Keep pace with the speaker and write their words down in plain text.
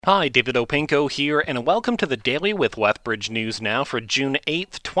Hi, David Opinko here, and welcome to the Daily with Lethbridge News Now for June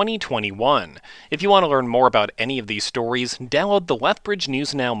 8th, 2021. If you want to learn more about any of these stories, download the Lethbridge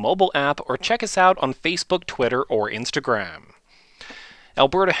News Now mobile app or check us out on Facebook, Twitter, or Instagram.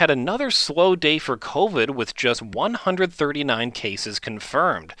 Alberta had another slow day for COVID with just 139 cases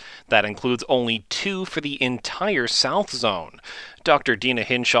confirmed. That includes only 2 for the entire South Zone. Dr. Dina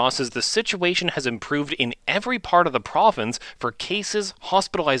Hinshaw says the situation has improved in every part of the province for cases,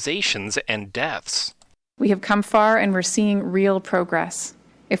 hospitalizations, and deaths. We have come far and we're seeing real progress.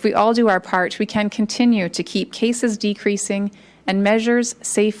 If we all do our part, we can continue to keep cases decreasing and measures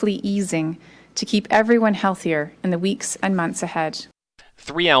safely easing to keep everyone healthier in the weeks and months ahead.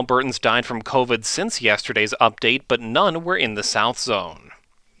 3 Albertans died from COVID since yesterday's update, but none were in the South Zone.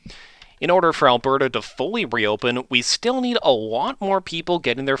 In order for Alberta to fully reopen, we still need a lot more people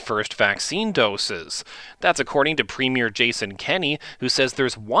getting their first vaccine doses. That's according to Premier Jason Kenney, who says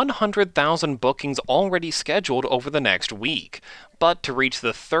there's 100,000 bookings already scheduled over the next week. But to reach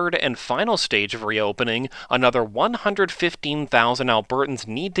the third and final stage of reopening, another 115,000 Albertans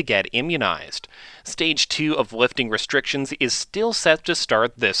need to get immunized. Stage 2 of lifting restrictions is still set to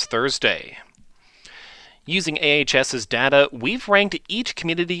start this Thursday. Using AHS's data, we've ranked each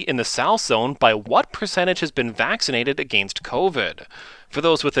community in the South Zone by what percentage has been vaccinated against COVID. For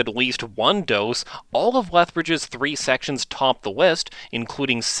those with at least 1 dose, all of Lethbridge's 3 sections top the list,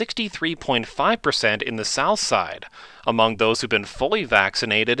 including 63.5% in the South Side. Among those who've been fully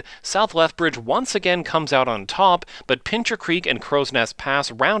vaccinated, South Lethbridge once again comes out on top, but Pincher Creek and Crow's Nest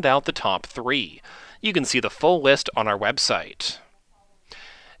Pass round out the top 3. You can see the full list on our website.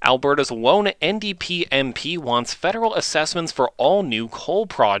 Alberta's lone NDP MP wants federal assessments for all new coal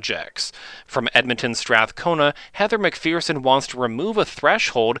projects. From Edmonton Strathcona, Heather McPherson wants to remove a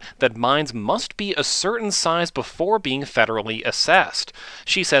threshold that mines must be a certain size before being federally assessed.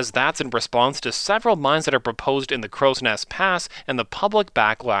 She says that's in response to several mines that are proposed in the Crow's Nest Pass and the public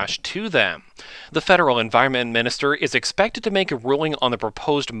backlash to them. The federal environment minister is expected to make a ruling on the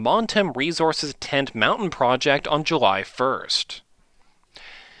proposed Montem Resources Tent Mountain project on July 1st.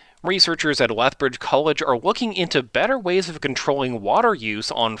 Researchers at Lethbridge College are looking into better ways of controlling water use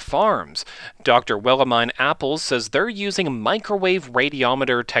on farms. Dr. Wilhelmine Apples says they're using microwave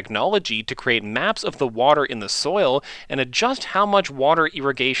radiometer technology to create maps of the water in the soil and adjust how much water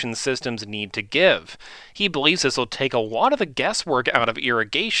irrigation systems need to give. He believes this will take a lot of the guesswork out of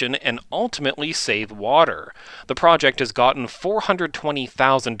irrigation and ultimately save water. The project has gotten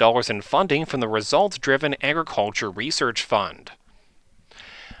 $420,000 in funding from the Results-Driven Agriculture Research Fund.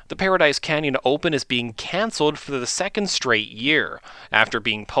 The Paradise Canyon Open is being cancelled for the second straight year. After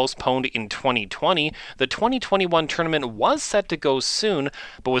being postponed in 2020, the 2021 tournament was set to go soon,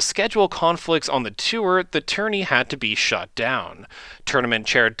 but with schedule conflicts on the tour, the tourney had to be shut down. Tournament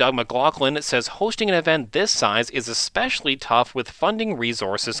chair Doug McLaughlin says hosting an event this size is especially tough with funding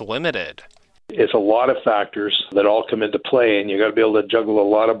resources limited. It's a lot of factors that all come into play, and you got to be able to juggle a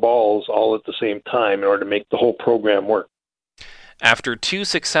lot of balls all at the same time in order to make the whole program work. After 2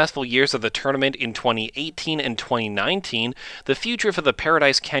 successful years of the tournament in 2018 and 2019, the future for the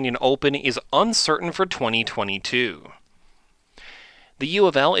Paradise Canyon Open is uncertain for 2022. The U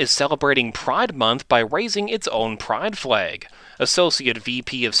of L is celebrating Pride Month by raising its own pride flag. Associate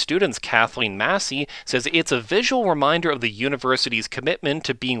VP of Students Kathleen Massey says it's a visual reminder of the university's commitment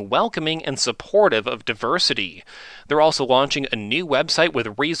to being welcoming and supportive of diversity. They're also launching a new website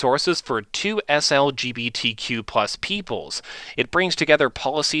with resources for 2 SLGBTQ+ peoples. It brings together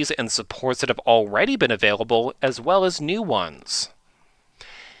policies and supports that have already been available, as well as new ones.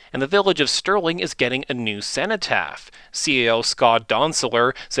 And the village of Sterling is getting a new cenotaph. CAO Scott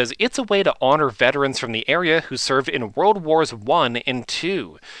Donseler says it's a way to honor veterans from the area who served in World Wars I and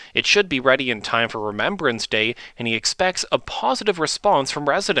II. It should be ready in time for Remembrance Day, and he expects a positive response from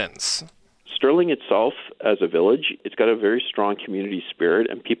residents. Sterling itself, as a village, it's got a very strong community spirit,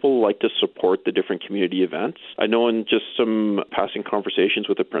 and people like to support the different community events. I know in just some passing conversations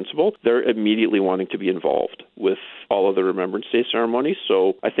with the principal, they're immediately wanting to be involved with all of the Remembrance Day ceremonies.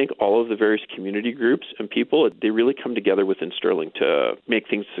 So I think all of the various community groups and people, they really come together within Sterling to make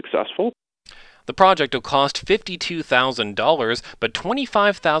things successful. The project will cost $52,000, but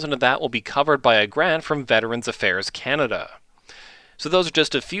 $25,000 of that will be covered by a grant from Veterans Affairs Canada. So those are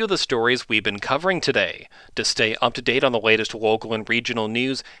just a few of the stories we've been covering today. To stay up to date on the latest local and regional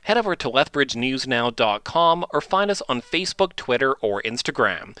news, head over to lethbridgenewsnow.com or find us on Facebook, Twitter, or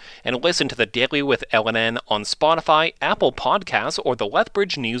Instagram. And listen to the Daily with LNN on Spotify, Apple Podcasts, or the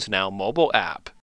Lethbridge News Now mobile app.